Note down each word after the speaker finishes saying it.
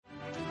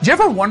Do you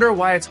ever wonder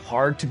why it's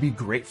hard to be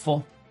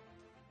grateful?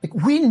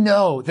 We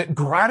know that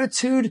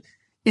gratitude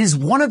is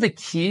one of the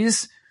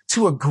keys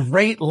to a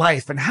great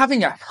life and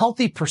having a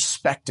healthy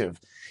perspective.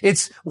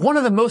 It's one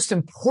of the most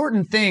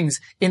important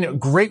things in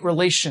great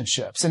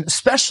relationships, and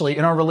especially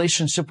in our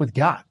relationship with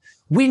God.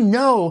 We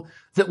know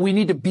that we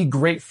need to be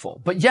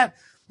grateful, but yet,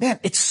 man,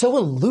 it's so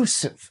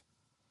elusive.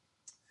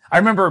 I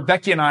remember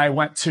Becky and I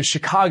went to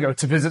Chicago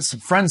to visit some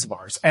friends of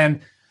ours,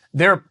 and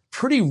they're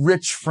pretty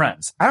rich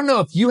friends. I don't know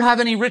if you have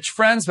any rich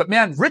friends, but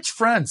man, rich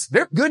friends,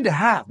 they're good to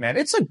have, man.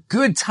 It's a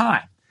good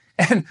time.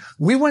 And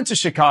we went to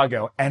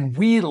Chicago and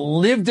we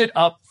lived it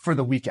up for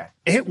the weekend.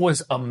 It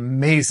was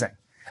amazing.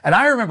 And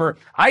I remember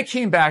I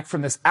came back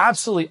from this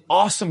absolutely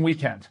awesome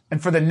weekend.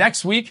 And for the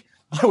next week,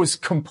 I was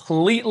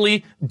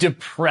completely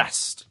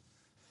depressed.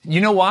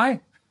 You know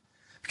why?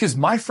 Because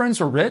my friends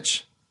were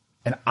rich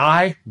and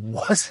I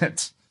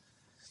wasn't.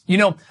 You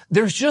know,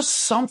 there's just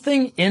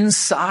something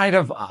inside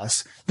of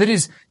us that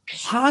is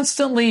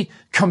constantly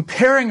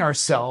comparing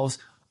ourselves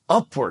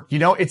upward. You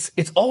know, it's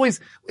always,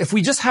 if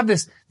we just have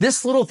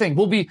this little thing,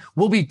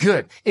 we'll be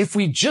good. If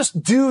we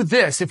just do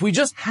this, if we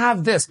just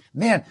have this,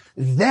 man,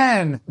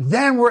 then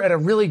we're at a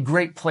really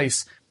great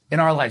place in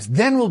our lives.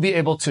 Then we'll be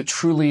able to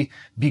truly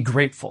be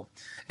grateful.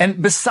 And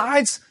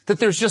besides that,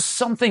 there's just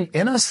something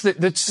in us that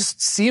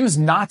just seems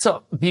not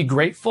to be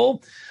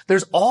grateful.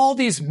 There's all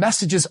these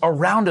messages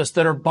around us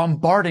that are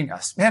bombarding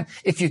us. Man,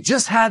 if you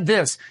just had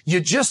this,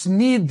 you just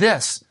need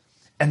this.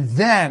 And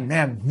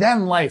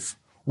then life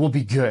will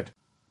be good.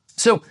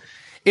 So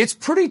it's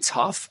pretty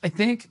tough, I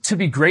think, to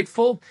be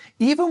grateful,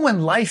 even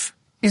when life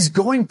is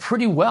going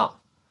pretty well.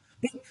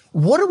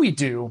 What do we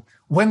do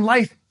when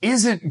life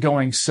isn't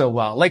going so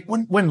well? Like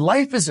when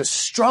life is a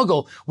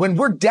struggle, when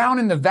we're down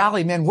in the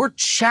valley, man, we're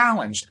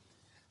challenged.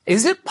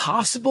 Is it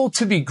possible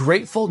to be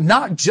grateful,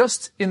 not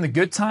just in the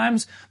good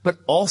times, but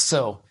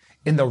also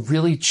in the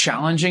really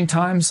challenging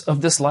times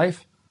of this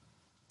life?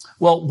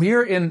 Well,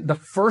 we're in the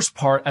first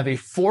part of a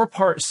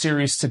 4-part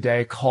series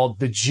today called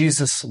The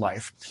Jesus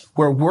Life,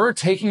 where we're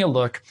taking a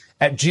look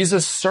at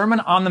Jesus'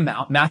 Sermon on the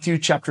Mount, Matthew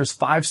chapters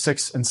 5,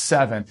 6, and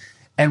 7.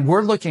 And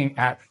we're looking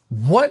at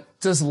what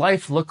does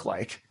life look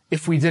like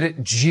if we did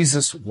it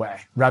Jesus'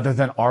 way rather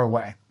than our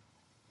way.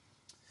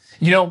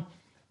 You know,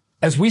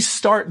 as we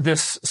start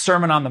this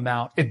Sermon on the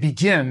Mount, it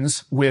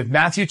begins with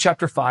Matthew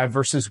chapter 5,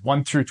 verses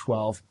 1 through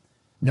 12,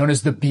 known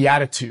as the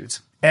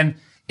Beatitudes. And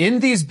in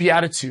these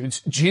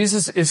Beatitudes,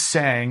 Jesus is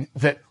saying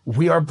that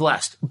we are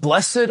blessed.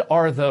 Blessed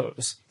are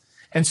those.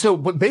 And so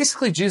what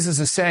basically Jesus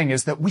is saying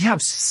is that we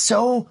have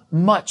so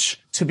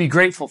much to be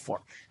grateful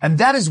for. And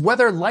that is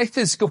whether life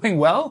is going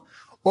well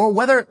or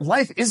whether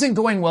life isn't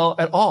going well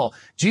at all.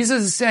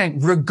 Jesus is saying,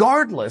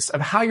 regardless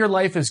of how your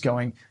life is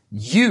going,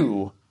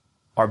 you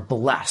are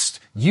blessed.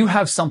 You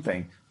have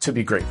something to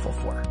be grateful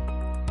for.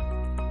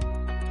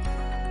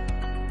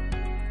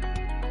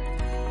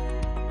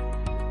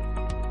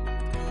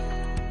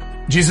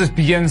 Jesus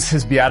begins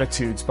his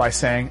Beatitudes by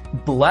saying,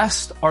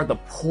 blessed are the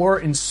poor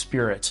in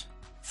spirit,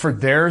 for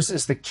theirs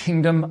is the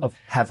kingdom of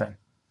heaven.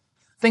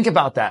 Think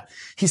about that.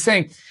 He's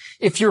saying,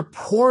 if you're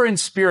poor in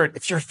spirit,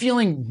 if you're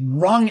feeling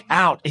wrung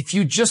out, if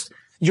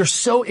you're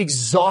so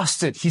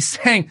exhausted, he's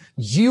saying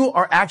you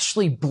are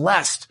actually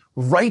blessed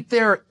right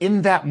there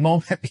in that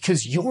moment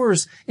because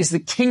yours is the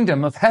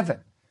kingdom of heaven.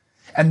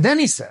 And then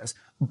he says,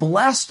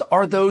 blessed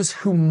are those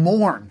who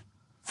mourn,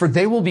 for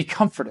they will be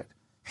comforted.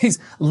 He's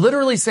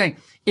literally saying,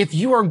 if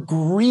you are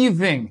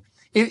grieving,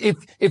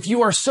 if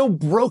you are so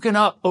broken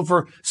up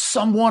over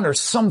someone or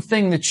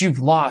something that you've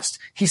lost,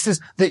 he says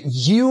that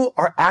you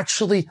are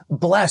actually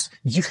blessed.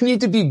 You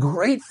need to be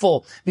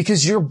grateful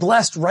because you're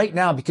blessed right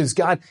now because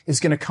God is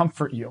going to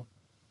comfort you.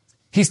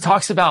 He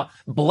talks about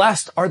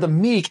blessed are the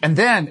meek. And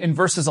then in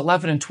verses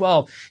 11 and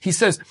 12, he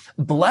says,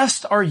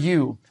 blessed are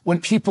you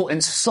when people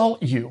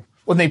insult you,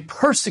 when they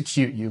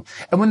persecute you,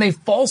 and when they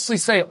falsely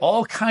say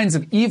all kinds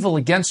of evil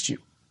against you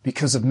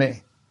because of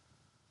me.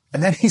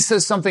 And then he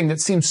says something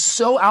that seems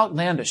so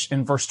outlandish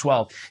in verse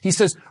 12. He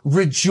says,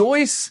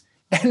 rejoice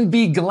and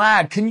be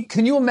glad.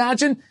 Can you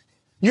imagine?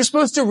 You're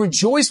supposed to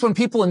rejoice when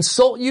people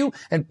insult you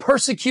and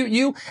persecute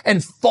you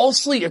and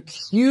falsely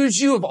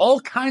accuse you of all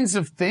kinds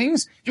of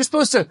things. You're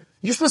supposed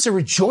to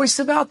rejoice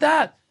about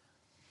that.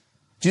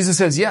 Jesus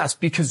says, yes,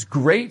 because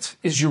great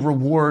is your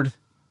reward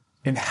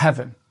in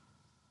heaven.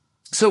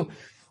 So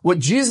what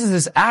Jesus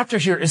is after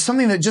here is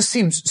something that just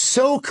seems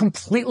so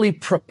completely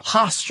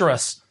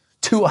preposterous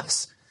to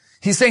us.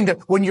 He's saying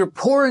that when you're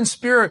poor in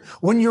spirit,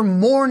 when you're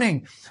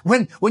mourning,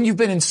 when you've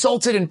been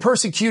insulted and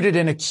persecuted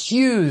and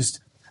accused,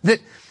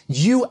 that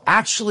you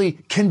actually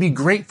can be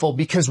grateful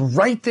because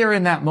right there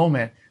in that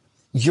moment,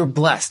 you're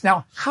blessed.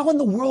 Now, how in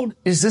the world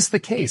is this the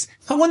case?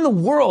 How in the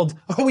world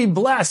are we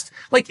blessed?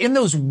 Like in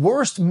those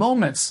worst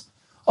moments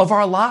of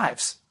our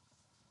lives?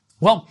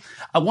 Well,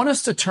 I want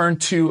us to turn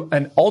to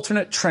an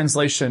alternate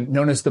translation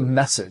known as the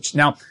Message.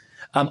 Now,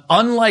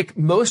 Unlike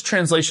most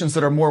translations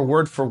that are more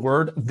word for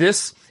word,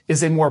 this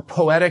is a more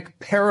poetic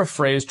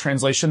paraphrase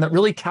translation that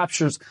really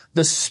captures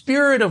the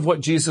spirit of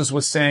what Jesus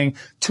was saying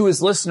to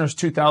his listeners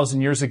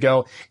 2,000 years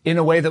ago in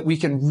a way that we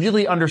can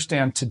really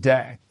understand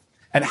today.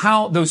 And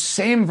how those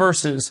same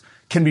verses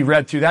can be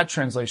read through that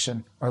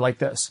translation are like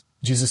this.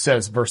 Jesus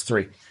says, verse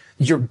 3,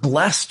 "You're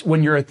blessed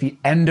when you're at the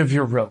end of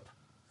your rope.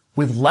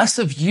 With less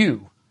of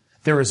you,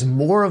 there is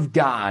more of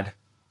God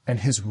and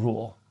his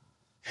rule."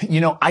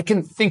 You know, I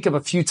can think of a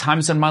few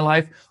times in my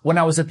life when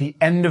I was at the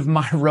end of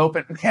my rope,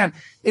 and man,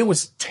 it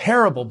was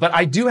terrible. But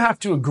I do have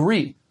to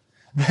agree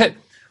that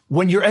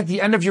when you're at the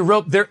end of your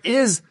rope, there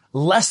is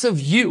less of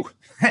you.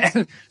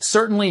 And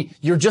certainly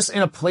you're just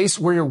in a place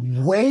where you're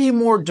way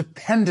more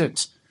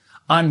dependent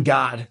on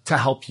God to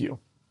help you.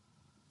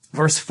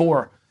 Verse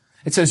 4,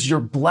 it says, "You're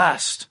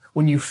blessed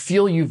when you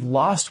feel you've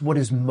lost what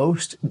is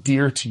most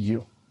dear to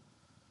you,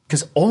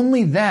 because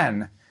only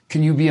then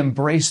can you be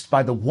embraced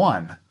by the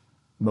one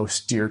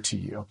most dear to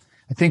you."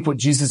 I think what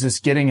Jesus is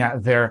getting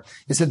at there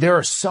is that there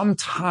are some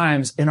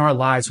times in our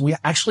lives we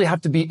actually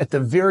have to be at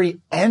the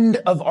very end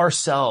of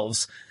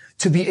ourselves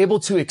to be able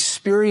to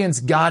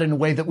experience God in a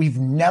way that we've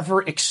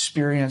never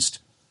experienced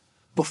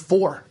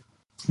before.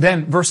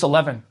 Then verse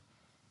 11,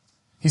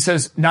 he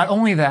says, "Not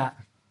only that,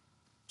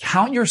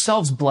 count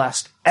yourselves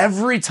blessed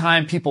every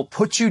time people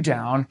put you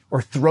down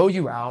or throw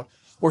you out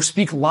or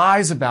speak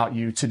lies about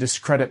you to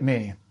discredit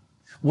me."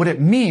 What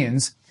it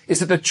means is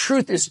that the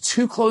truth is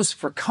too close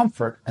for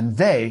comfort and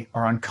they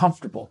are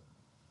uncomfortable.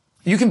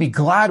 You can be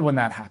glad when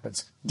that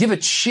happens. Give a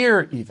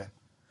cheer even.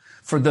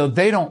 For though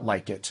they don't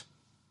like it,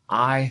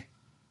 I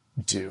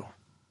do.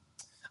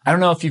 I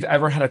don't know if you've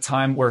ever had a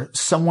time where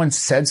someone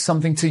said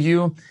something to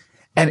you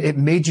and it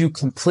made you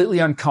completely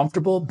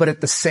uncomfortable, but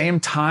at the same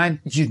time,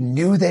 you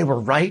knew they were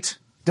right.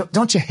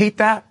 Don't you hate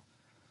that?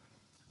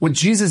 What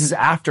Jesus is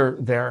after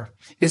there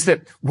is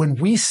that when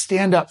we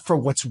stand up for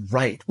what's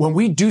right, when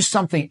we do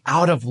something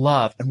out of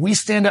love and we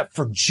stand up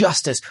for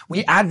justice,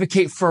 we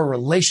advocate for a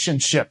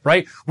relationship,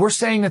 right? We're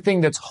saying the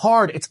thing that's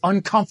hard, it's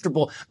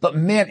uncomfortable, but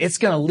man, it's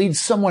going to lead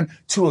someone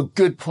to a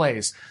good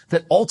place.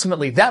 That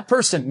ultimately that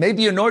person may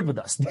be annoyed with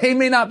us. They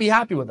may not be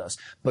happy with us,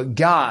 but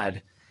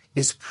God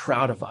is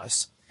proud of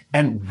us.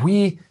 And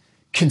we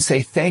can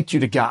say thank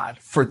you to God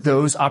for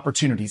those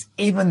opportunities,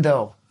 even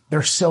though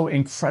they're so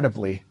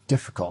incredibly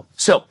difficult.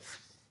 So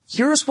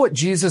here's what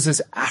Jesus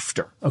is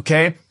after,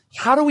 okay?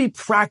 How do we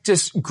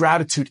practice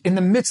gratitude in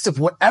the midst of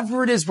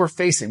whatever it is we're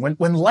facing,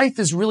 when life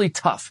is really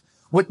tough?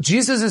 What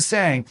Jesus is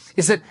saying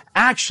is that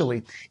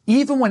actually,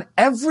 even when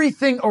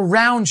everything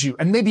around you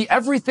and maybe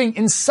everything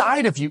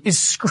inside of you is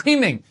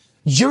screaming,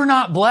 "You're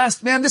not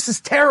blessed, man, this is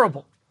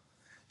terrible,"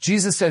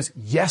 Jesus says,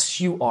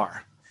 yes, you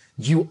are.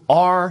 You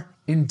are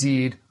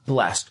indeed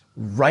blessed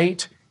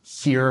right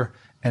here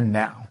and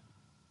now.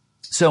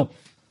 So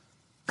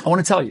I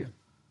want to tell you,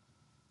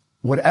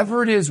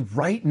 whatever it is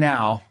right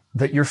now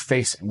that you're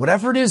facing,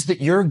 whatever it is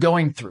that you're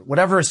going through,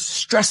 whatever is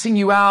stressing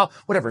you out,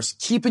 whatever is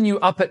keeping you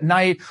up at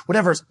night,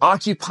 whatever is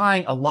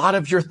occupying a lot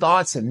of your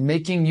thoughts and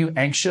making you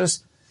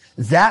anxious,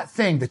 that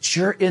thing that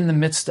you're in the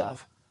midst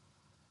of,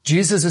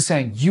 Jesus is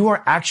saying you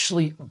are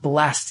actually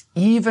blessed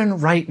even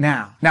right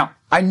now. Now,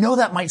 I know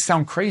that might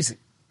sound crazy,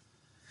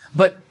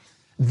 but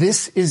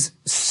this is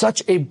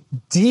such a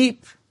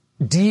deep,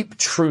 deep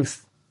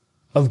truth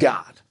of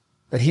God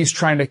that he's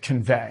trying to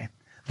convey,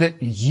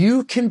 that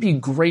you can be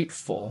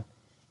grateful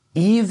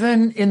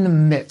even in the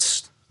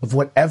midst of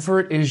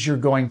whatever it is you're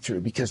going through,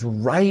 because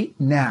right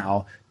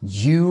now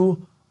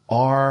you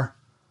are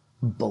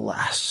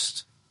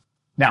blessed.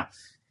 Now,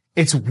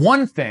 it's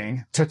one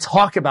thing to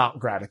talk about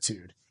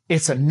gratitude.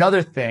 It's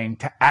another thing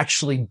to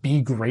actually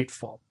be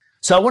grateful.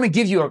 So I want to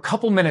give you a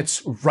couple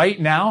minutes right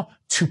now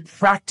to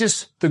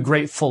practice the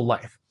grateful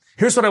life.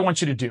 Here's what I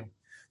want you to do.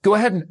 Go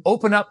ahead and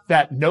open up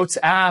that notes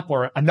app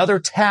or another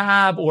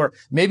tab, or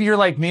maybe you're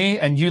like me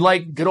and you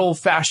like good old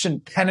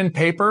fashioned pen and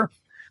paper,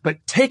 but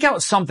take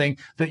out something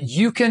that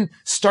you can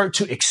start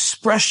to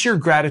express your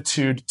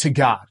gratitude to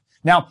God.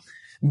 Now,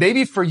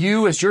 maybe for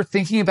you, as you're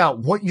thinking about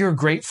what you're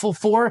grateful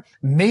for,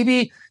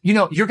 maybe,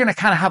 you're going to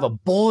kind of have a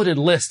bulleted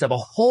list of a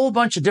whole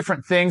bunch of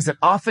different things that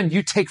often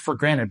you take for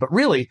granted, but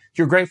really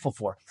you're grateful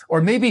for. Or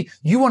maybe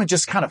you want to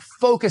just kind of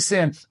focus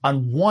in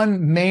on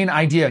one main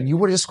idea and you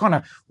would just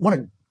want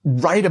to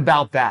write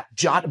about that,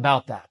 jot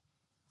about that.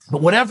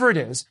 But whatever it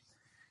is,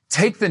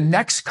 take the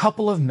next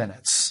couple of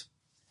minutes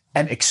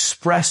and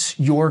express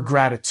your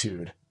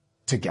gratitude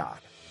to God.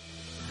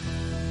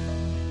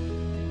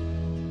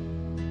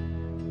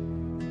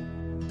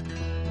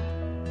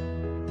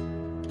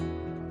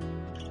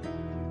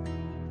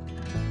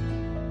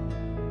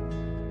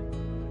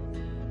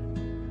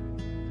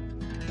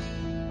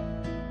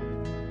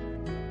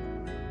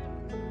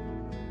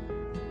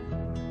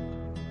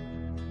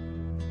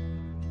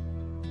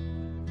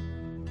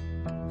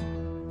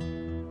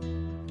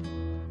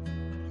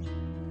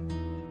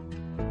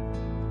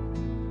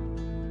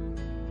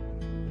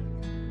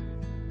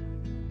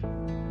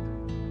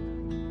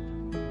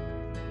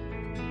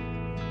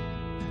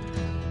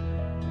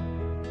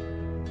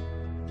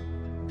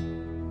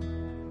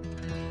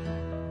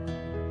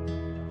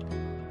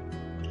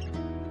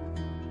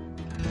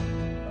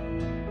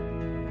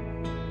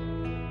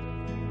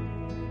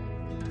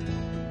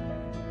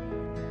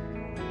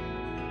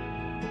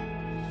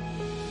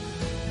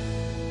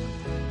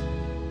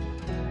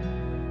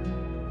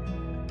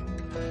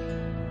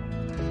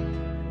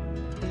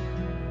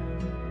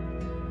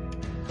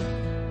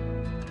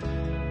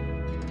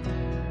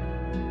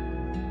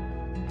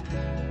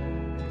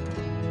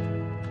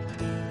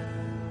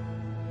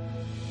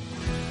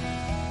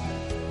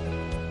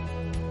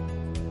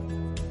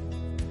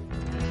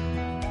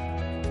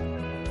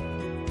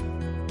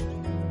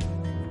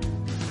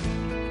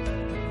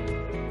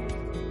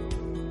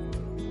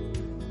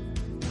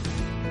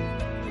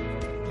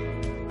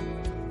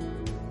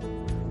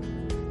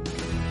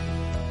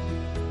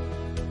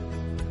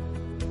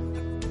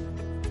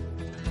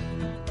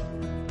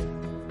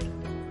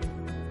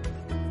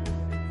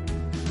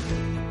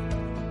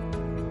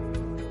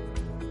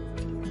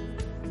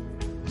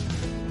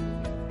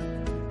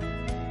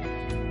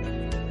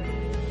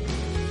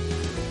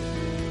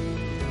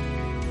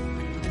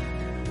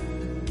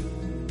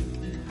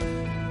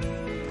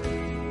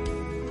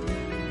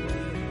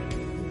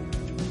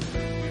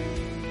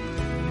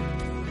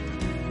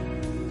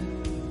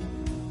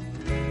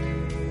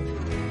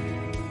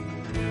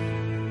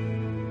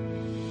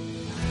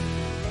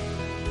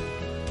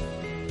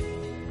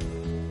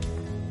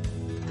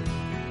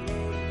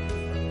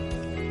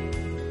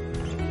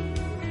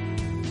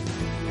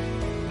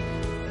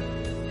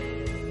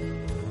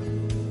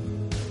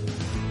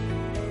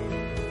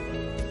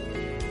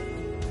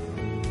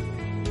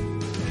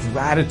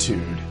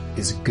 gratitude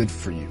is good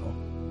for you.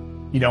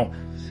 You know,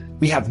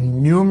 we have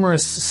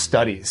numerous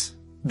studies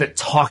that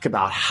talk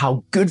about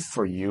how good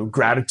for you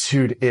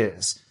gratitude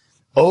is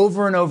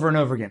over and over and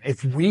over again.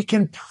 If we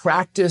can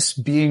practice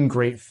being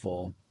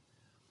grateful,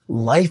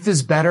 life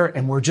is better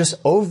and we're just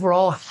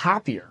overall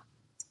happier.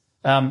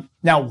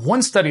 Now,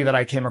 one study that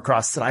I came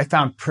across that I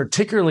found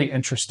particularly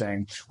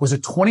interesting was a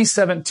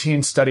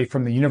 2017 study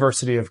from the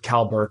University of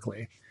Cal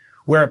Berkeley,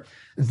 where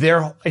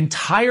their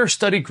entire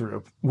study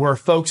group were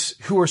folks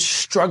who were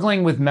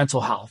struggling with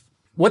mental health.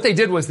 What they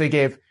did was they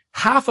gave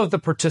half of the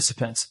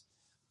participants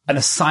an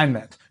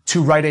assignment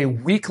to write a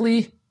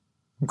weekly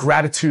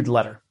gratitude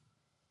letter.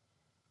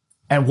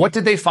 And what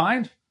did they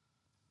find?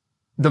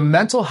 The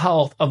mental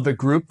health of the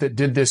group that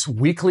did this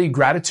weekly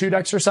gratitude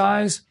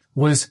exercise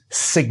was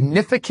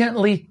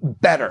significantly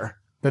better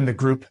than the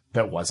group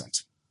that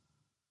wasn't.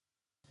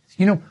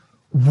 You know,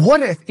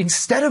 what if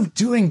instead of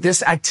doing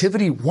this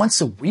activity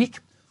once a week,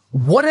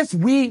 what if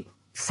we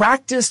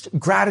practiced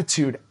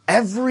gratitude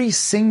every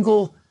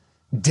single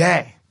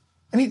day?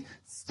 I mean,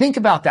 think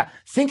about that.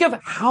 Think of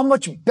how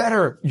much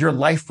better your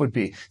life would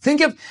be. Think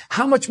of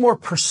how much more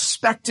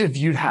perspective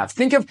you'd have.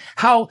 Think of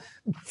how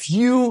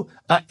few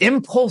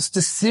impulse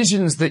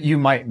decisions that you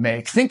might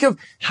make. Think of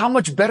how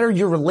much better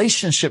your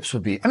relationships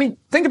would be. I mean,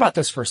 think about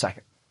this for a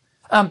second.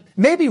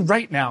 Maybe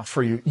right now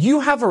for you, you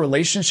have a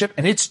relationship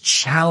and it's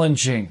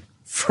challenging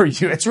for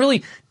you. It's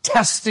really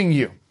testing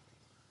you.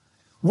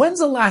 When's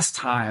the last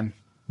time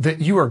that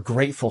you are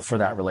grateful for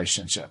that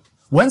relationship?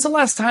 When's the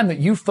last time that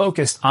you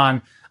focused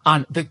on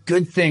the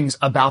good things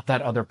about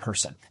that other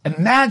person?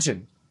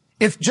 Imagine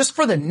if just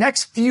for the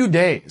next few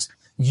days,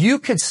 you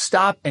could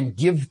stop and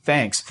give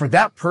thanks for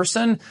that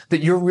person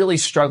that you're really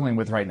struggling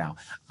with right now.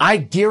 I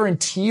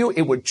guarantee you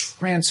it would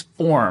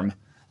transform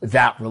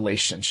that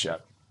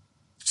relationship.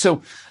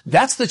 So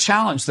that's the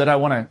challenge that I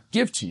want to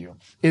give to you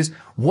is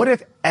what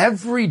if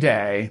every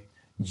day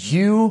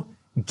you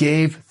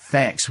gave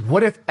thanks?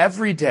 What if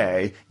every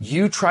day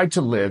you tried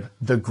to live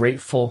the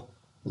grateful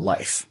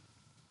life?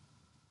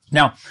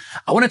 Now,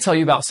 I want to tell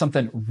you about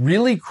something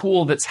really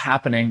cool that's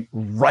happening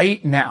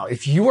right now.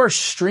 If you are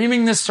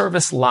streaming this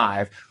service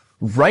live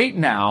right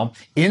now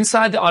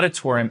inside the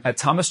auditorium at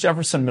Thomas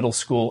Jefferson Middle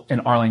School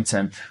in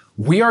Arlington,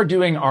 we are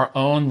doing our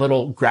own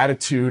little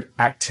gratitude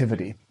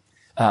activity.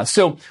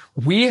 So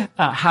we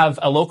have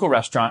a local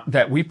restaurant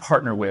that we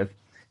partner with,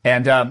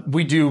 and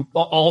we do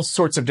all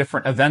sorts of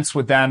different events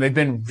with them. They've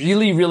been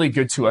really, really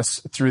good to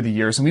us through the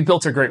years, and we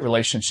built a great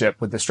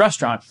relationship with this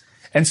restaurant.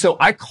 And so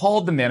I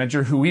called the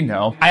manager who we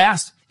know. I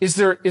asked, is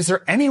there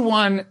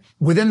anyone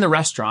within the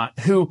restaurant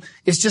who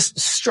is just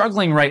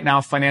struggling right now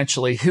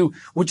financially, who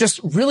would just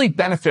really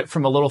benefit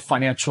from a little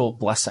financial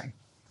blessing?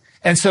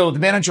 And so the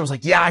manager was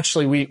like, yeah,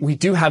 actually, we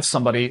do have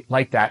somebody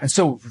like that. And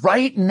so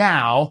right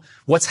now,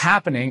 what's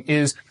happening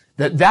is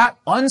that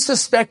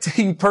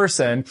unsuspecting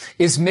person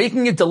is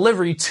making a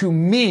delivery to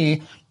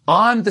me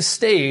on the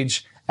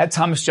stage at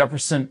Thomas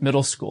Jefferson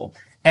Middle School.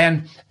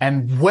 And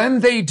when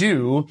they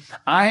do,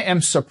 I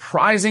am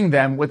surprising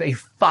them with a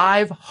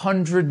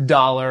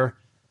 $500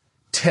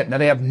 tip. Now,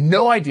 they have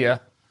no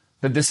idea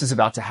that this is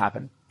about to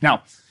happen.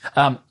 Now,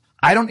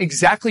 I don't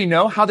exactly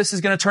know how this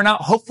is going to turn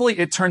out. Hopefully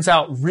it turns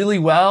out really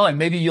well, and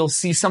maybe you'll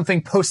see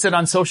something posted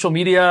on social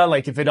media,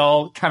 like if it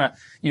all kind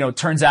of,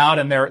 turns out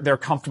and they're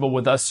comfortable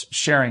with us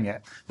sharing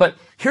it. But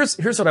here's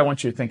what I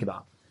want you to think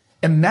about.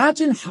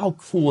 Imagine how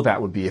cool that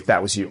would be if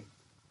that was you.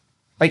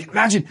 Like,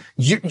 imagine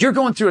you're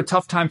going through a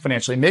tough time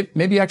financially.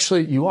 Maybe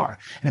actually you are.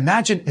 And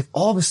imagine if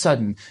all of a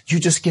sudden you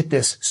just get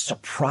this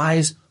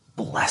surprise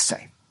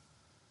blessing.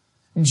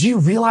 Do you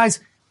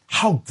realize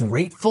how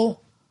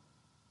grateful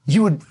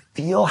you would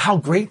feel, how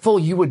grateful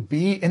you would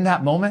be in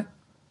that moment?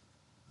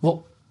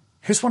 Well,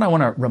 here's what I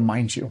want to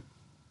remind you.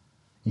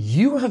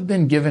 You have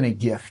been given a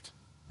gift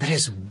that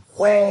is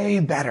way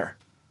better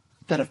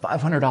than a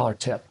 $500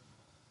 tip.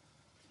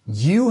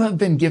 You have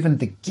been given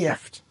the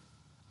gift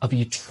of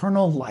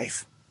eternal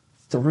life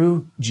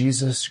through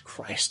Jesus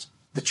Christ.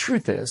 The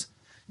truth is,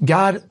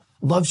 God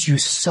loves you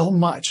so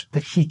much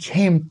that he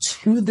came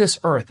to this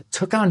earth,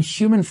 took on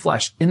human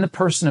flesh in the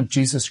person of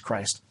Jesus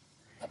Christ.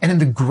 And in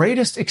the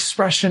greatest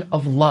expression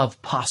of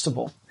love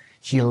possible,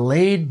 he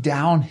laid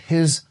down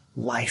his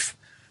life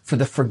for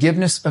the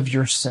forgiveness of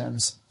your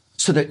sins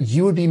so that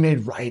you would be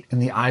made right in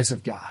the eyes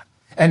of God.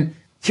 And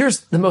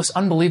here's the most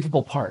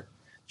unbelievable part.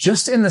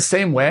 Just in the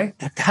same way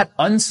that that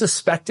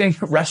unsuspecting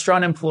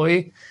restaurant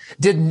employee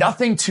did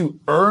nothing to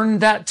earn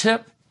that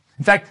tip.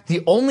 In fact,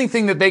 the only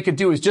thing that they could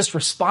do is just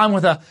respond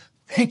with a,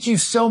 thank you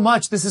so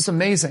much. This is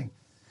amazing.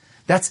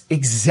 That's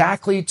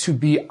exactly to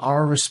be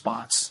our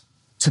response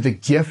to the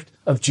gift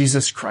of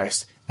Jesus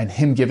Christ and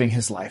him giving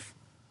his life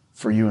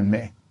for you and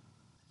me.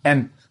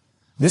 And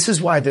this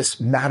is why this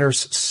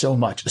matters so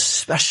much,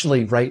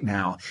 especially right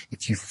now.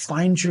 If you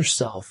find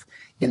yourself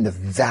in the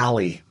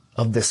valley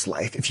of this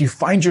life, if you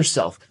find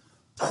yourself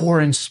poor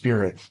in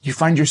spirit, you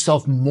find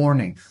yourself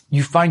mourning,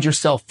 you find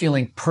yourself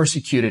feeling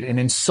persecuted and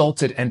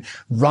insulted and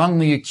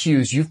wrongly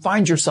accused, you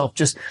find yourself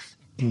just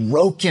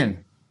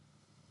broken,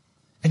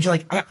 and you're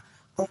like,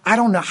 I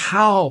don't know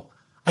how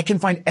I can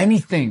find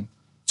anything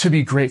to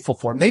be grateful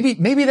for. Maybe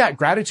that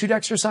gratitude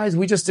exercise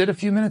we just did a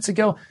few minutes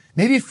ago,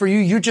 maybe for you,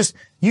 you just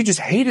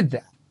hated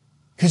that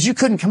because you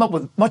couldn't come up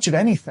with much of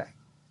anything.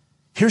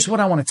 Here's what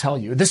I want to tell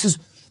you. This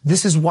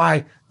is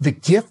why the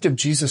gift of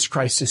Jesus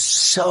Christ is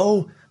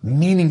so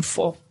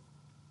meaningful,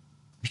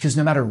 because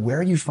no matter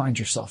where you find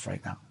yourself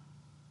right now,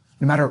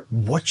 no matter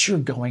what you're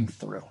going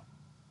through,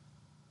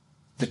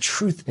 the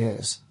truth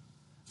is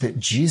that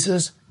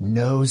Jesus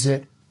knows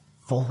it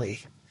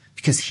fully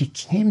because he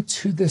came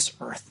to this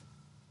earth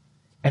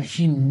and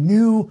he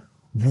knew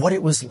what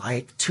it was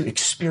like to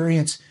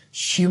experience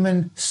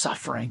human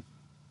suffering.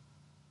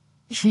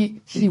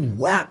 He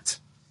wept.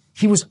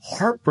 He was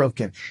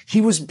heartbroken. He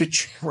was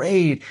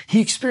betrayed.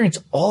 He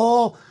experienced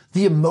all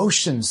the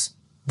emotions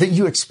that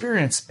you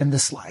experience in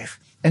this life.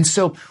 And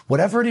so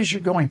whatever it is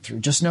you're going through,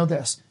 just know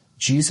this: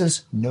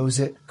 Jesus knows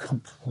it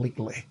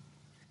completely.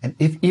 And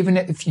even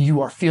if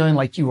you are feeling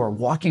like you are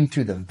walking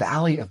through the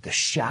valley of the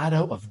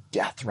shadow of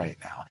death right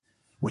now,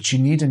 what you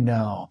need to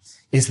know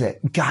is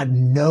that God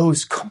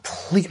knows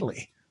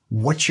completely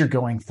what you're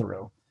going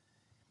through.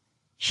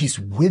 He's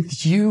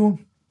with you.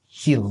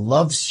 He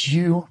loves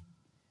you,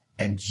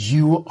 and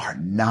you are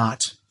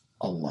not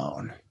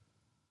alone.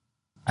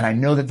 And I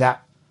know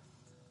that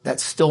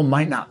still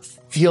might not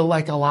feel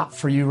like a lot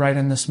for you right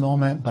in this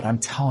moment, but I'm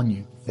telling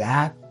you,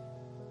 that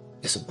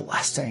is a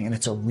blessing, and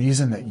it's a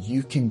reason that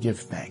you can give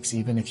thanks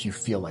even if you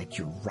feel like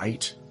you're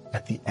right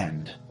at the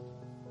end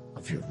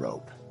of your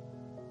rope.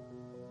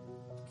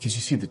 Because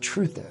you see, the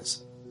truth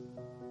is,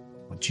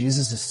 what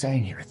Jesus is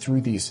saying here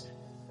through these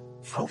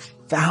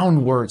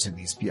profound words in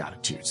these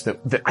Beatitudes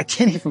that I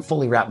can't even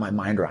fully wrap my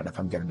mind around, if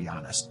I'm going to be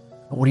honest.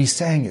 But what he's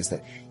saying is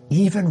that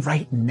even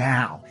right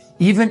now,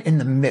 even in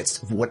the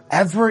midst of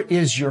whatever it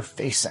is you're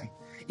facing,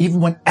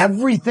 even when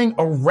everything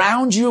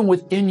around you and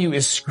within you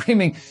is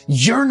screaming,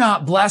 you're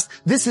not blessed,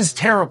 this is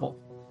terrible,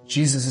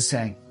 Jesus is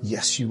saying,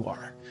 yes, you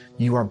are.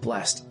 You are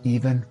blessed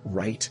even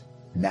right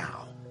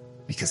now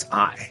because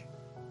I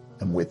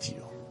am with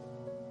you.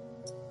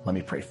 Let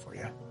me pray for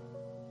you.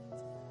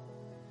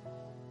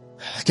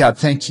 God,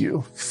 thank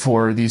you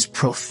for these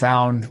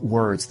profound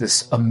words,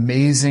 this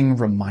amazing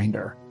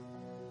reminder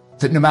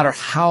that no matter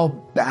how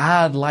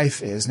bad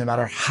life is, no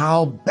matter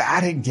how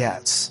bad it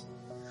gets,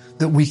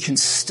 that we can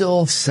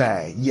still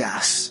say,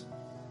 yes,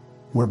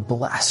 we're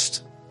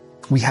blessed.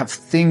 We have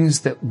things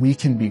that we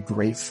can be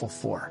grateful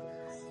for.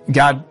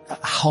 God,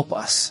 help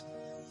us.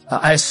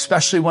 I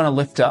especially want to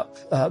lift up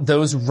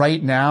those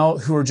right now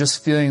who are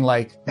just feeling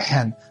like,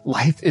 man,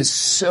 life is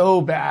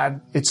so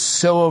bad. It's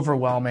so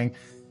overwhelming.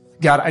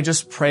 God, I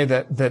just pray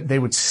that they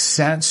would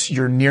sense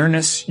your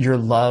nearness, your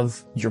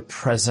love, your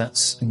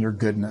presence, and your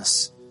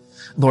goodness.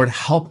 Lord,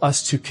 help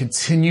us to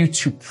continue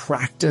to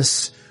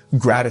practice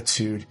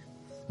gratitude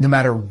no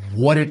matter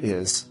what it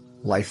is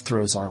life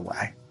throws our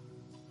way.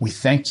 We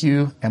thank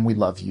you and we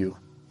love you.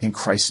 In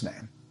Christ's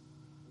name,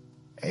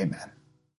 amen.